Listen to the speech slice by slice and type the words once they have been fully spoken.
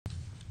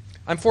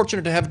I'm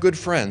fortunate to have good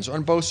friends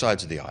on both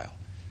sides of the aisle,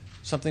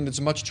 something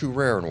that's much too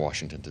rare in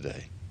Washington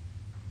today.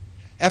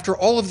 After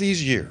all of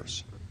these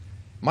years,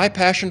 my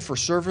passion for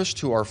service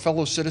to our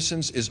fellow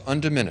citizens is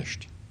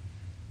undiminished,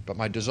 but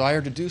my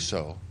desire to do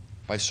so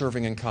by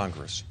serving in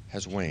Congress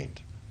has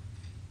waned.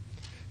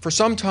 For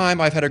some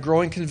time, I've had a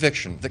growing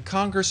conviction that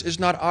Congress is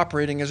not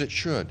operating as it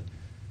should.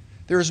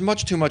 There is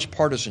much too much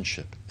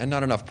partisanship and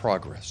not enough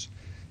progress,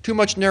 too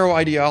much narrow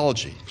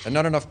ideology and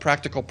not enough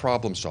practical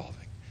problem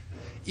solving.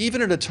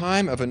 Even at a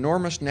time of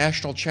enormous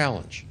national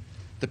challenge,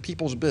 the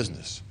people's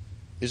business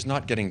is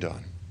not getting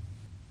done.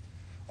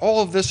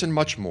 All of this and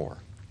much more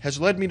has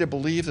led me to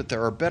believe that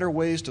there are better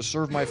ways to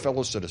serve my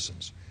fellow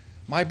citizens,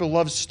 my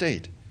beloved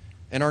state,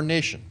 and our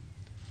nation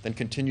than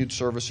continued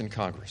service in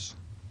Congress.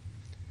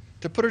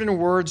 To put it in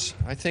words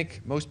I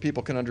think most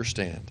people can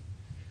understand,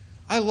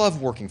 I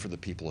love working for the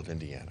people of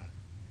Indiana.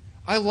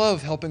 I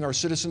love helping our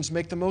citizens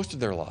make the most of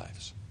their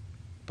lives,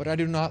 but I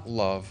do not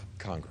love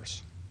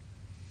Congress.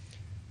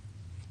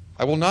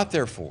 I will not,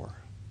 therefore,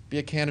 be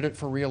a candidate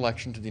for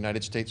re-election to the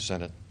United States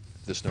Senate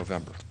this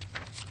November.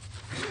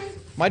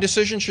 My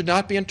decision should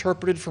not be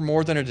interpreted for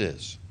more than it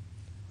is,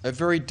 a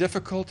very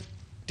difficult,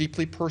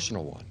 deeply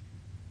personal one.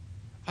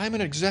 I am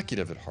an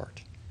executive at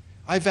heart.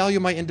 I value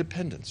my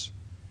independence.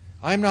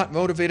 I am not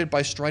motivated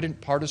by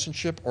strident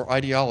partisanship or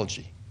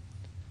ideology.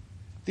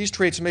 These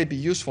traits may be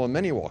useful in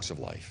many walks of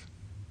life,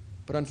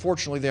 but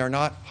unfortunately they are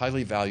not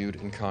highly valued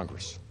in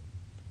Congress.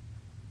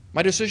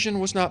 My decision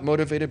was not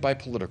motivated by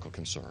political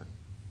concern.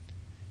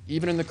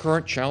 Even in the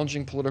current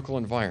challenging political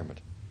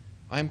environment,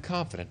 I am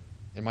confident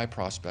in my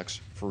prospects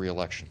for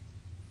re-election.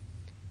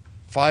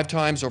 5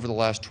 times over the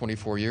last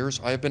 24 years,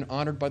 I have been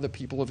honored by the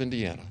people of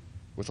Indiana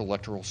with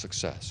electoral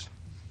success.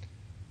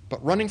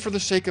 But running for the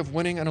sake of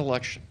winning an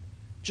election,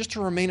 just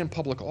to remain in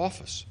public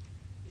office,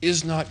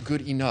 is not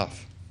good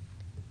enough,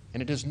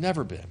 and it has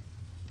never been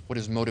what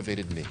has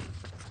motivated me.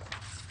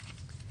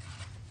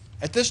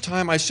 At this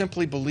time, I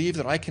simply believe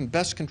that I can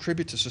best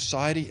contribute to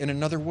society in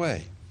another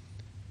way,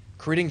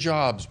 creating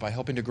jobs by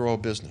helping to grow a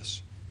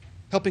business,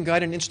 helping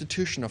guide an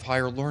institution of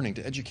higher learning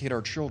to educate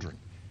our children,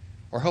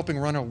 or helping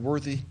run a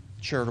worthy,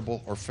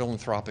 charitable, or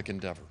philanthropic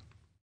endeavor.